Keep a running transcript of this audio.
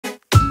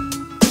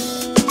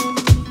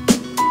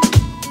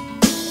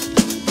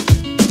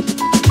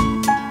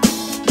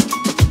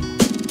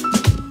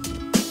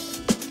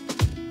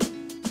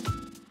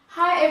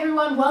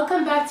everyone,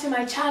 welcome back to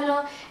my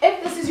channel.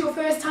 If this is your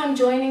first time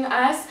joining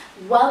us,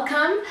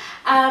 welcome.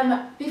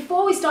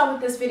 Before we start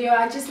with this video,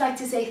 I'd just like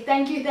to say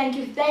thank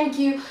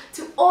you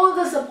to all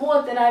the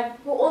support that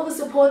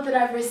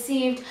I've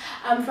received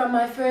from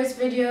my first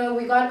video.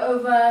 We got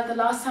over, the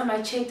last time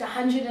I checked,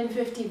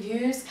 150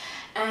 views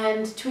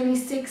and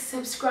 26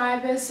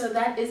 subscribers, so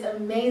that is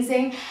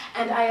amazing,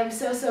 and I am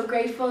so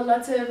grateful.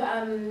 Lots of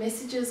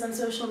messages on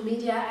social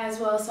media as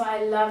well, so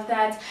I love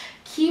that.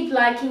 Keep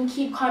liking,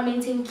 keep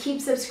commenting,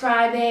 keep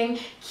subscribing,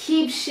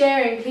 keep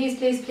sharing,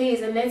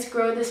 please, and let's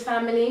grow this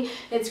family,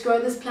 let's grow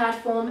this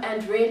platform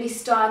and really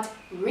start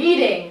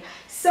reading.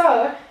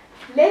 So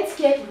let's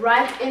get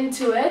right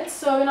into it.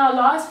 So in our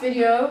last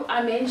video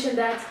I mentioned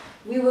that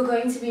we were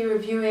going to be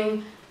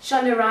reviewing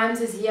Shonda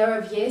Rhimes' Year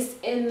of Yes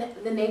in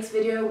the next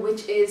video,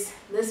 which is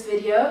this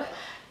video.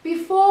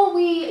 Before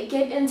we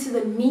get into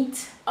the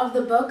meat of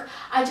the book,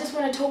 I just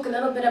want to talk a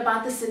little bit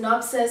about the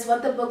synopsis,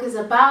 what the book is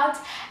about,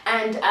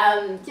 and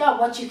yeah,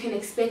 what you can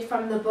expect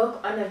from the book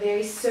on a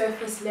very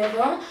surface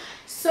level.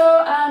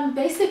 So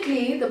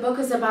basically the book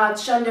is about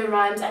Shonda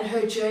Rhimes and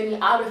her journey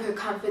out of her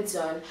comfort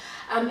zone.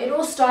 It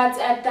all starts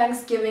at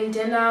Thanksgiving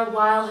dinner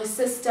while her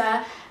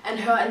sister and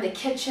her are in the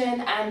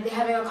kitchen and they're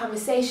having a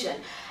conversation.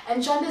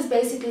 And Shonda's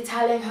basically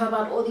telling her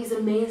about all these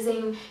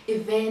amazing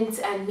events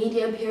and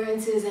media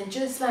appearances and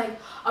just like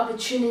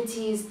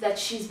opportunities that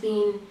she's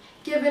been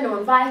given or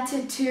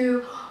invited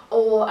to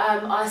or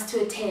asked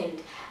to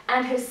attend.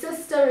 And her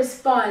sister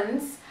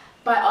responds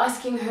by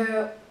asking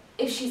her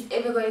if she's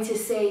ever going to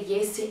say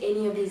yes to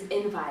any of these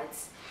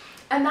invites.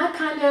 And that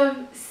kind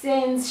of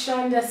sends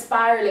Shonda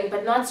spiraling,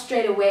 but not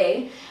straight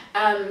away.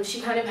 She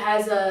kind of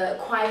has a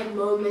quiet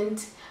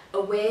moment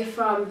away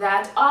from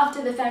that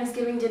after the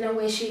Thanksgiving dinner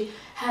where she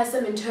has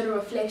some internal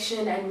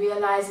reflection and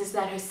realizes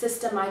that her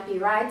sister might be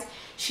right.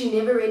 She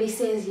never really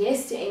says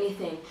yes to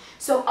anything.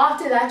 So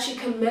after that she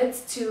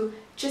commits to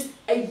just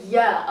a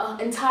year,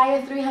 an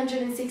entire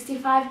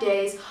 365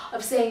 days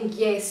of saying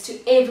yes to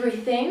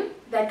everything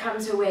that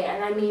comes her way,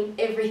 and I mean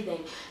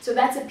everything. So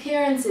that's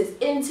appearances,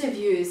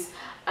 interviews,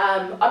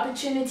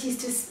 opportunities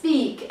to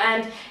speak,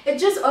 and it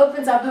just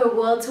opens up her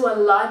world to a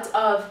lot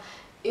of,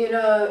 you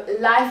know,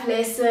 life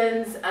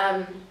lessons,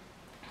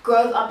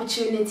 growth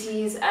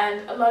opportunities,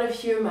 and a lot of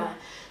humor.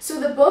 So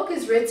the book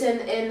is written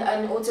in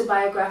an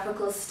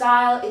autobiographical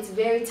style. It's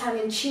very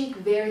tongue-in-cheek,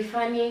 very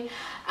funny.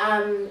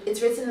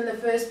 It's written in the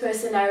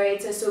first-person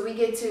narrator, so we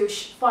get to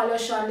follow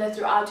Shonda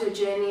throughout her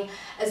journey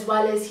as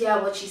well as hear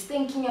what she's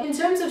thinking. In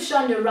terms of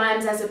Shonda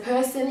Rhimes as a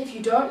person, if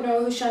you don't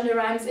know who Shonda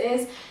Rhimes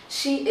is,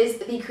 she is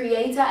the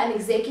creator and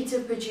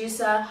executive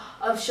producer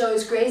of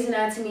shows Grey's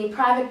Anatomy,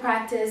 Private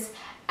Practice,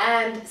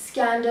 and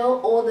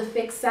Scandal, or The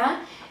Fixer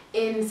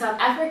in South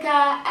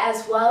Africa,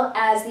 as well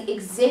as the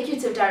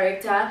executive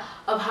director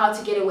of How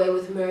to Get Away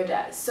with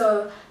Murder.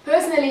 So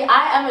personally,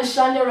 I am a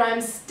Shonda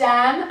Rhimes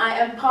stan. I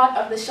am part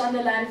of the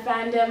Shondaland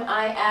fandom.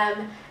 I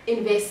am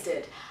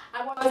invested.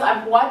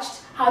 I've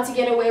watched How to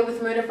Get Away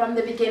with Murder from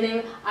the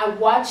beginning. I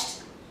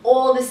watched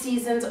all the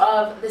seasons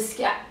of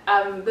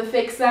The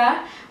Fixer,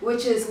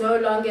 which is no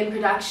longer in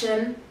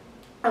production.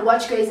 I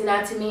watched Grey's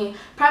Anatomy.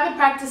 Private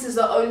Practice is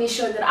the only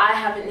show that I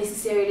haven't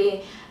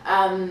necessarily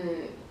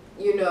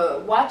you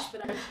know, watched,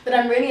 but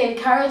I'm really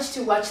encouraged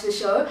to watch the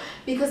show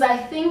because I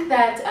think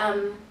that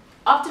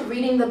after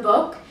reading the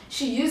book,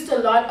 she used a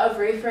lot of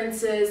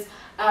references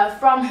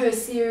from her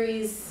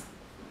series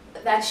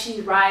that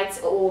she writes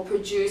or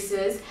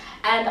produces,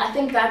 and I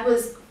think that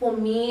was, for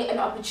me, an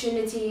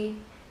opportunity,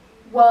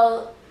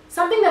 well,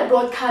 something that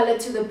brought color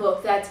to the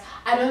book that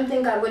I don't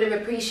think I would have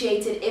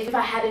appreciated if I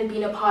hadn't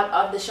been a part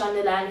of the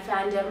Shondaland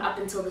fandom up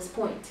until this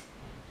point.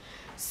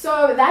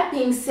 So that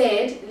being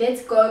said,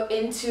 let's go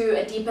into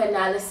a deeper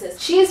analysis.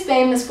 She is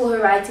famous for her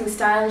writing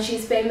style, and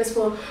she's famous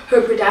for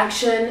her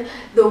production,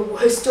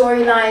 her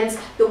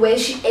storylines, the way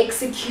she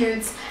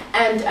executes,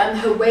 and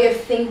her way of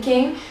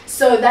thinking.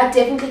 So that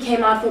definitely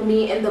came out for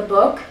me in the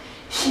book.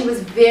 She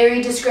was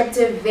very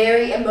descriptive,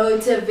 very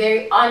emotive,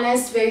 very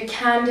honest, very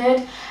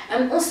candid,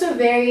 and also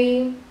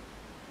very,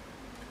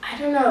 I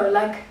don't know,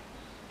 like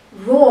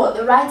raw.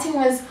 The writing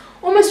was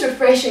almost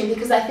refreshing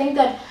because I think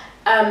that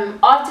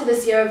after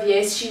this Year of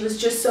Yes, she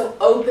was just so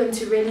open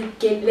to really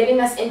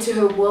letting us into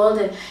her world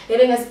and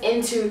letting us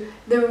into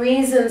the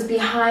reasons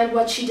behind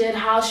what she did,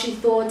 how she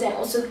thought, and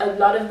also a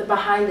lot of the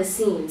behind the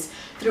scenes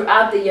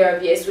throughout the Year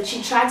of Yes, which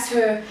she tracks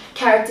her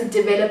character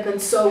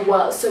development so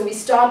well. So we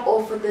start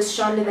off with this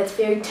Shonda that's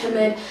very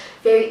timid,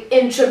 very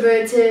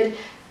introverted,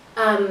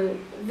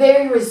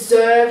 very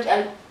reserved,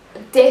 and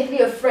deathly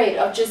afraid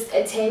of just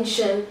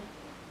attention,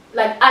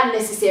 like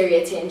unnecessary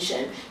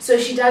attention. So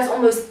she does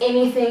almost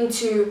anything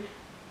to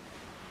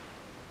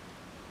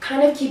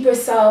kind of keep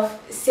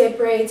herself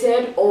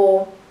separated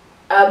or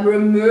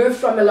removed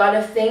from a lot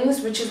of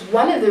things, which is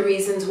one of the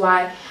reasons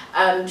why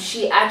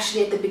she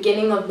actually at the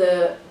beginning of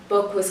the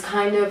book was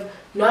kind of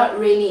not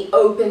really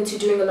open to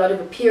doing a lot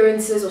of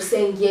appearances or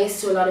saying yes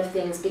to a lot of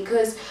things,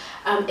 because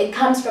it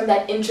comes from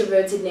that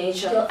introverted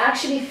nature. You'll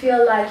actually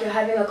feel like you're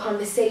having a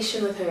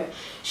conversation with her.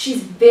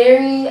 She's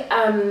very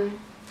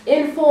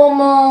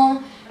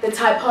informal, the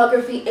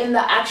typography in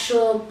the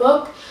actual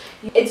book.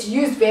 It's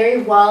used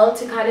very well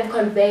to kind of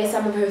convey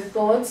some of her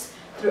thoughts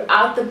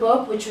throughout the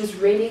book, which was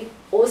really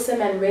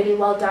awesome and really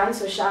well done.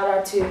 So shout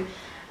out to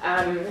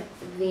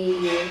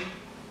the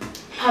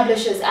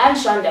publishers and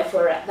Shonda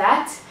for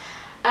that.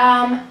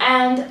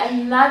 And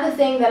another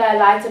thing that I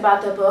liked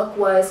about the book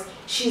was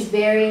she's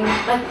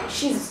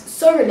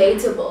so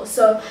relatable.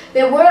 So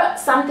there were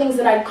some things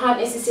that I can't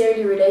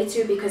necessarily relate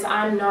to because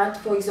I'm not,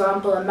 for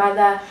example, a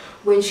mother,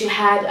 when she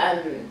had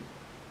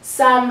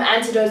some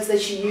antidotes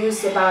that she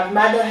used about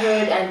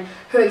motherhood and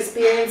her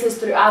experiences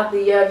throughout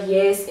the year of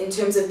years in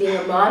terms of being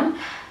a mom.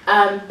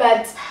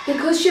 But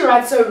because she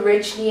writes so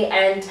richly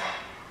and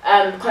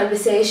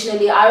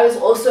conversationally, I was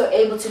also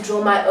able to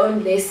draw my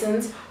own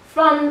lessons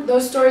from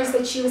those stories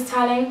that she was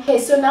telling. Okay,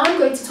 so now I'm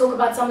going to talk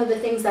about some of the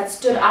things that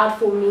stood out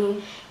for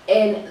me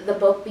in the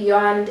book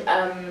beyond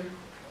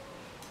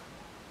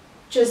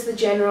just the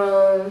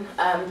general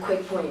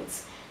quick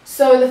points.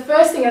 So the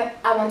first thing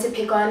I want to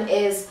pick on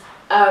is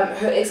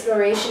her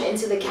exploration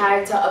into the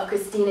character of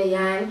Christina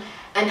Yang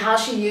and how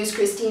she used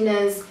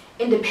Christina's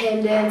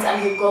independence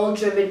and her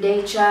goal-driven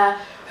nature,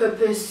 her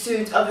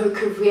pursuit of her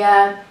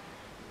career,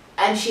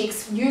 and she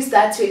used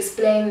that to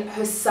explain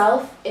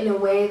herself in a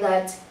way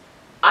that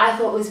I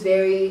thought was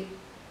very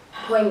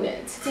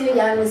poignant. Christina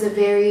Yang was a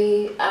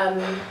very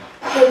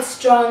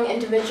headstrong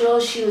individual.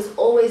 She was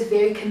always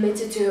very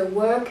committed to her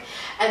work,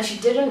 and she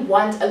didn't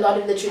want a lot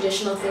of the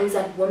traditional things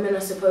that women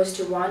are supposed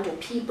to want, or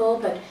people,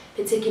 but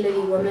particularly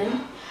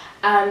women.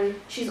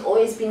 She's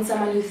always been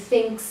someone who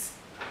thinks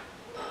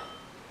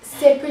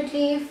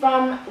separately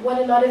from what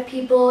a lot of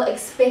people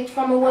expect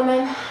from a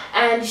woman,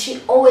 and she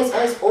always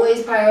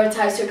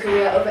prioritized her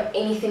career over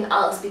anything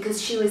else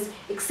because she was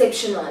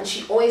exceptional, and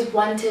she always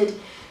wanted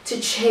to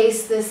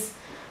chase this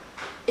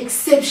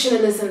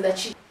exceptionalism that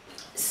she...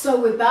 So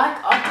we're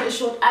back after a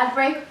short ad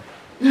break.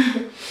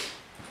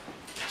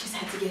 Just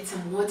had to get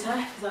some water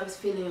because I was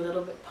feeling a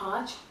little bit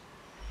parched.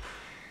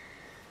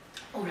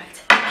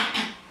 Alright,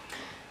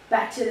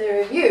 back to the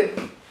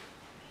review.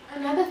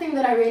 Another thing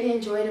that I really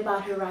enjoyed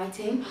about her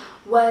writing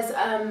was,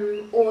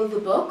 or the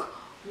book,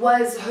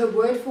 was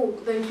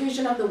the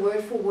inclusion of the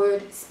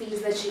word-for-word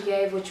speech that she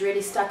gave, which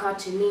really stuck out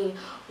to me,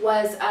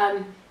 was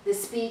the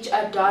speech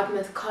at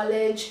Dartmouth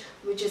College,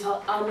 which is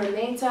her alma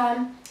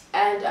mater,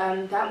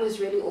 and that was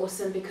really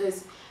awesome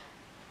because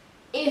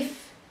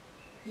if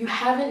you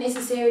haven't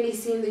necessarily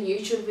seen the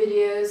YouTube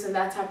videos and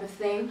that type of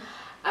thing,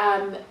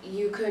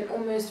 you could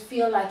almost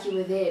feel like you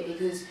were there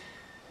because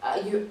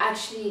you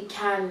actually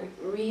can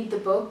read the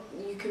book,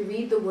 you can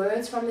read the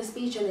words from the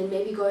speech and then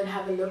maybe go and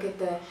have a look at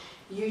the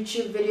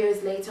YouTube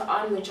videos later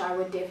on, which I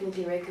would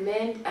definitely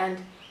recommend. And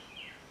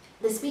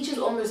the speeches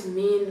almost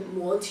mean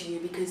more to you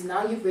because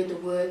now you've read the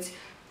words.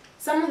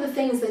 Some of the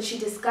things that she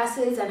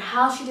discusses and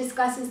how she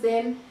discusses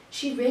them,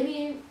 she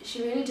really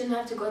didn't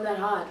have to go that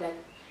hard. Like,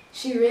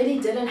 she really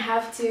didn't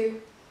have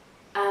to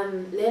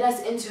let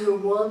us into her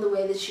world the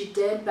way that she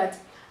did, but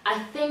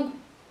I think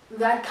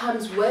that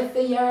comes with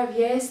the year of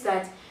years,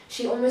 that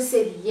she almost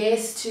said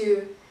yes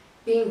to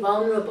being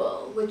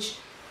vulnerable, which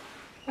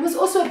was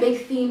also a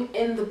big theme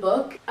in the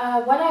book.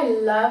 What I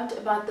loved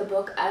about the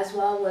book as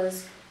well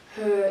was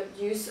her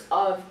use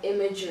of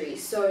imagery.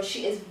 So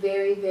she is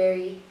very,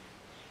 very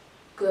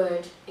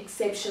good,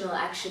 exceptional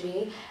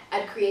actually,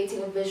 at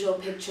creating a visual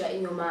picture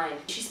in your mind.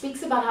 She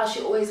speaks about how she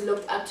always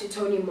looked up to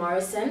Toni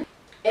Morrison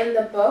in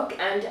the book,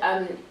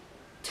 and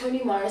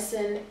Toni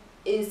Morrison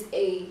is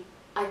a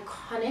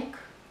iconic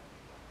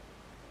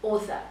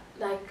author.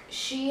 Like,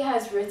 she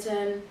has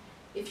written,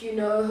 if you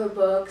know her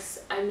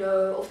books, I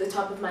know off the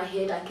top of my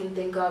head I can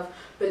think of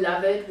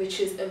Beloved, which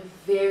is a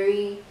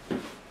very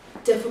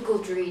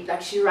difficult read.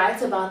 Like, she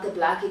writes about the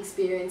black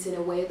experience in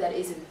a way that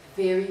is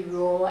very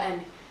raw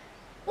and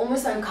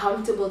almost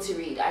uncomfortable to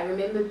read. I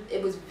remember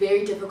it was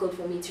very difficult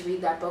for me to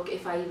read that book,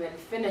 if I even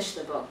finished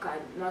the book.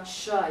 I'm not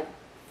sure I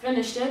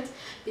finished it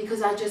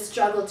because I just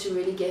struggled to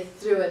really get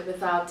through it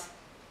without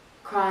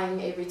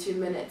crying every 2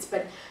 minutes.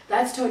 But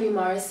that's Toni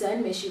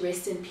Morrison, may she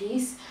rest in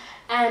peace.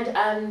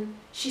 And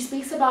she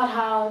speaks about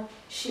how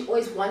she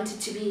always wanted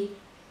to be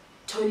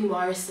Toni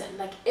Morrison.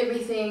 Like,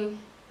 everything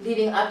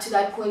leading up to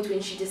that point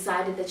when she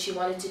decided that she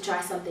wanted to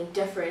try something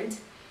different,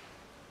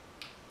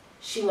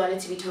 she wanted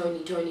to be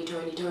Toni, Toni,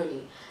 Toni,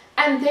 Toni.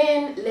 And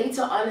then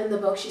later on in the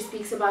book, she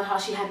speaks about how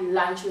she had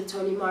lunch with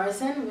Toni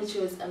Morrison, which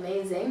was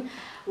amazing,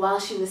 while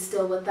she was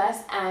still with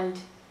us. And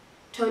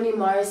Toni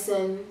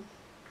Morrison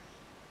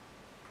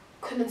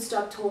couldn't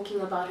stop talking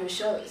about her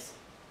shows.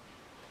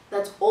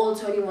 That's all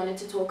Toni wanted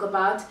to talk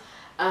about.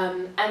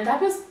 And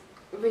that was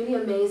really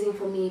amazing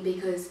for me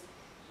because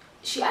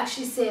she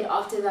actually said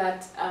after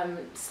that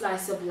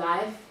slice of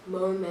life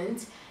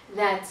moment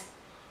that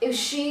if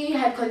she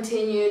had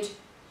continued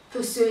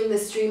pursuing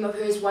this dream of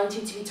hers,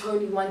 wanting to be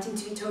Toni, wanting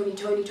to be Toni,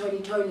 Toni, Toni,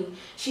 Toni,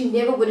 she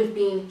never would have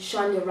been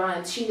Shonda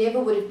Rhimes. She never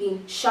would have been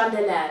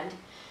Shondaland,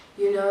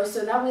 you know.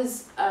 So that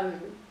was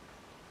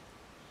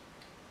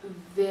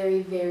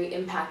very, very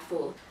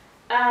impactful.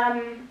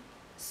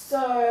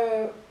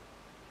 So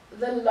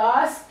the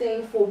last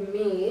thing for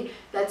me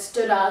that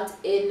stood out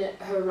in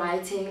her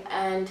writing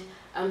and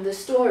the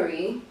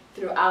story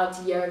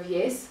throughout Year of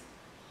Yes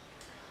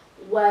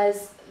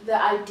was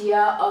the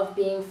idea of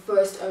being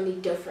first only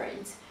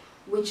different,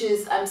 which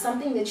is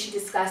something that she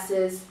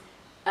discusses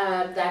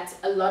that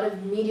a lot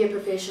of media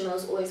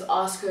professionals always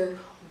ask her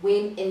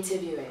when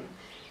interviewing.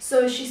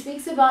 So she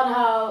speaks about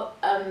how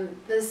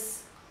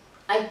this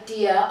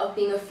idea of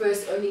being a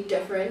first only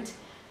different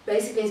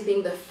basically is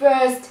being the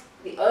first,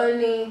 the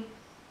only,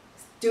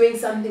 doing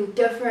something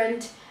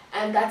different,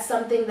 and that's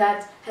something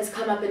that has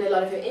come up in a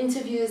lot of her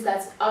interviews.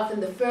 That's often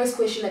the first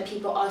question that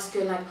people ask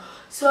her, like,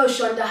 so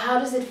Shonda, how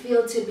does it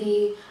feel to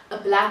be a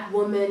black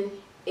woman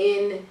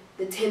in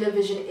the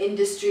television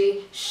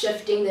industry,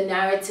 shifting the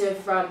narrative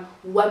from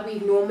what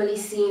we've normally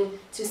seen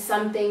to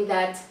something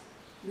that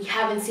we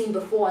haven't seen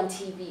before on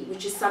TV,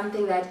 which is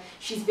something that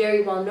she's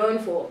very well known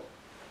for.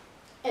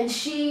 And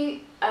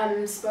she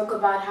spoke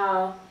about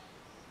how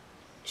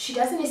she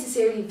doesn't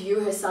necessarily view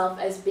herself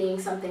as being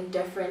something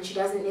different. She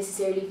doesn't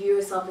necessarily view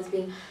herself as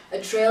being a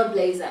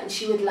trailblazer, and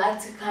she would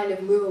like to kind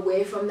of move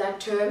away from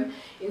that term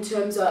in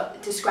terms of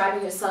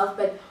describing herself,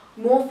 but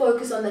more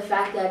focus on the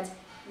fact that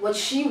what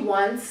she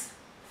wants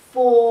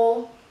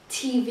for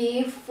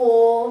TV,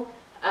 for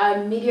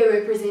media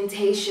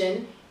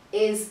representation,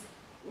 is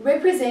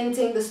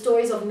representing the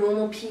stories of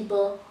normal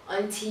people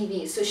on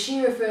TV. So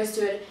she refers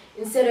to it,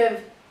 instead of,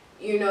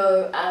 you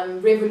know,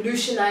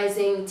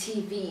 revolutionizing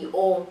TV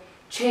or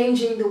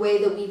changing the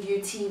way that we view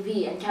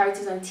TV and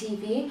characters on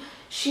TV,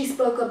 she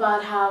spoke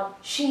about how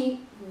she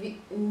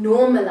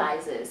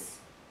normalizes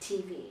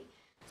TV.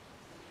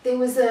 There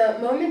was a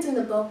moment in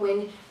the book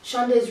when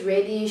Shonda is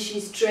ready,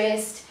 she's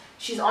dressed,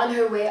 she's on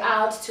her way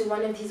out to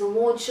one of these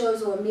award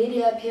shows or a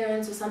media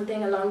appearance or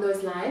something along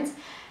those lines,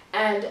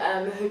 and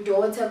her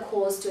daughter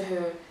calls to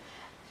her,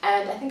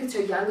 and I think it's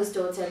her youngest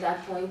daughter at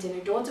that point, and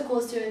her daughter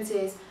calls to her and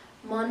says,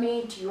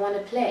 "Mommy, do you want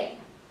to play?"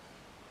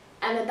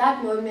 And at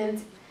that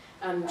moment,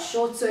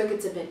 short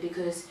circuits a bit,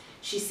 because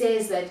she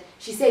says that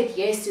she said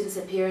yes to this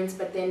appearance,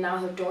 but then now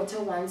her daughter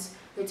wants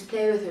her to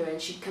play with her,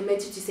 and she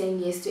committed to saying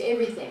yes to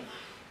everything.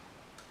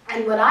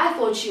 And what I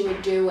thought she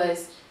would do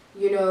was,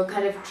 you know,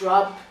 kind of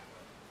drop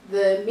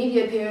the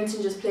media appearance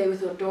and just play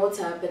with her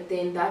daughter,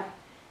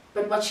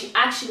 but what she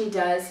actually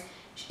does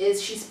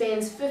is she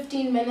spends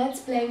 15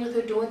 minutes playing with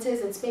her daughters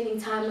and spending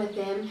time with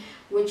them,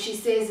 which she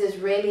says is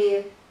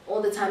really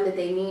all the time that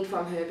they need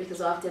from her,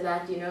 because after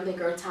that, you know, they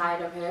grow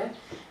tired of her,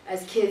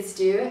 as kids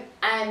do.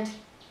 And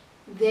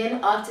then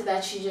after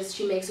that,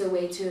 she makes her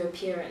way to her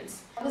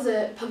appearance. That was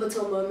a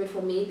pivotal moment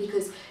for me,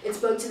 because it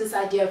spoke to this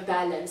idea of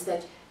balance,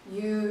 that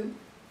you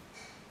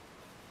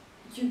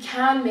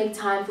can make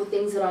time for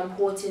things that are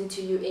important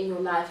to you in your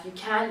life. You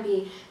can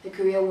be the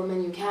career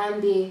woman, you can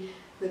be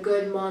the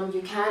good mom,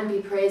 you can be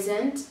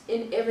present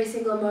in every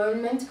single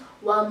moment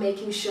while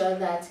making sure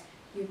that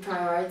you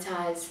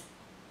prioritize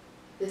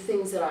the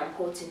things that are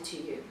important to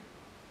you.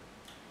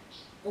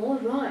 All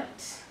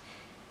right.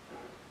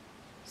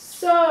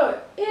 So,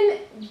 in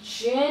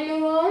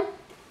general,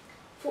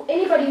 for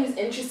anybody who's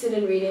interested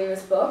in reading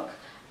this book,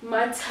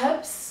 my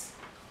tips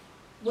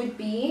would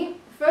be,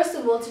 first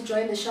of all, to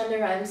join the Shonda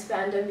Rhimes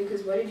fandom,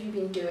 because what have you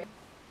been doing?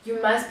 You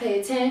must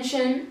pay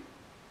attention.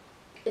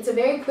 It's a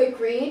very quick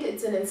read,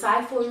 it's an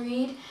insightful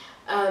read,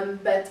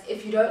 but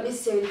if you don't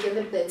necessarily give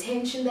it the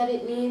attention that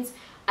it needs,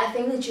 I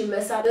think that you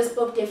miss out. This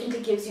book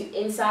definitely gives you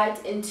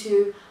insight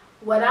into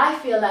what I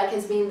feel like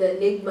has been the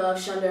enigma of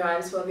Shonda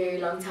Rhimes for a very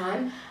long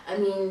time. I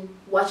mean,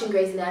 watching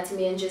Grey's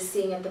Anatomy and just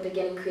seeing at the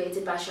beginning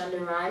created by Shonda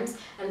Rhimes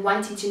and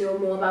wanting to know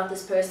more about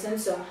this person.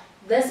 So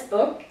this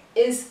book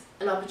is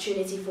an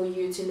opportunity for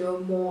you to know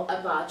more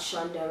about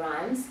Shonda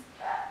Rhimes.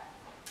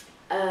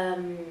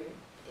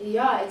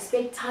 Yeah,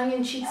 expect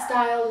tongue-in-cheek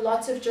style,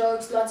 lots of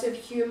jokes, lots of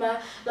humor,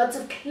 lots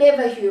of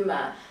clever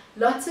humor,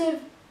 lots of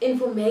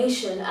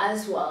information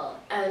as well,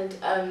 and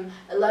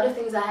a lot of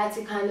things I had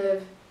to kind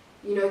of,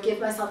 you know, give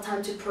myself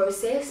time to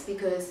process,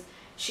 because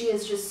she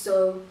is just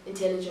so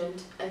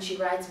intelligent and she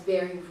writes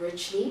very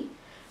richly,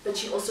 but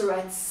she also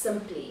writes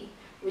simply,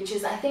 which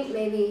is, I think,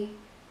 maybe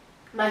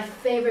my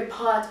favorite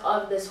part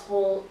of this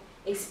whole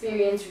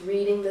experience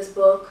reading this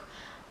book,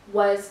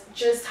 was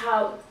just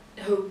how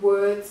her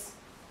words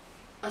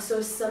are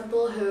so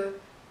simple, her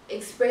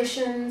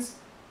expressions,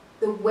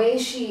 the way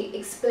she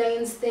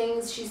explains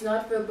things. She's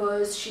not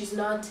verbose, she's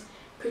not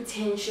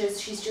pretentious,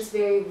 she's just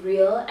very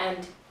real,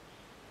 and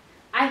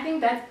I think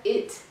that's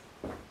it.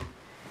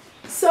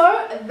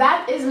 So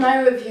that is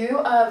my review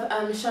of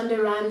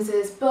Shonda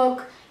Rhimes'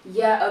 book,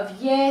 Year of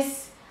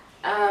Yes.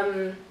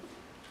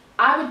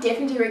 I would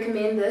definitely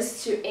recommend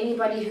this to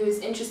anybody who is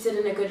interested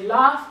in a good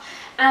laugh,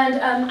 and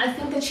I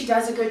think that she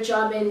does a good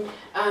job in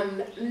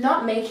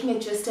not making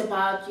it just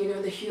about, you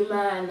know, the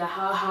humor and the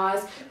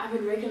ha-has. I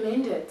would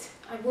recommend it.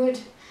 I would.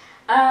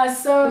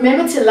 So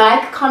remember to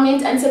like,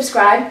 comment and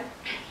subscribe.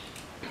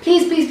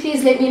 Please, please,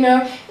 please let me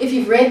know if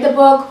you've read the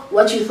book,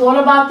 what you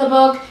thought about the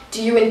book.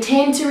 Do you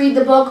intend to read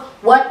the book?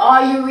 What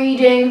are you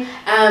reading?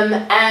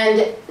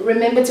 And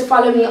remember to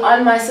follow me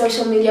on my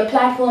social media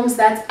platforms.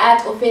 That's at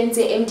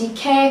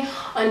OfenseMDK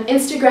on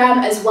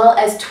Instagram as well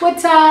as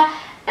Twitter.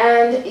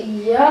 And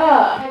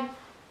yeah,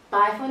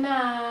 bye for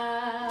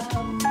now.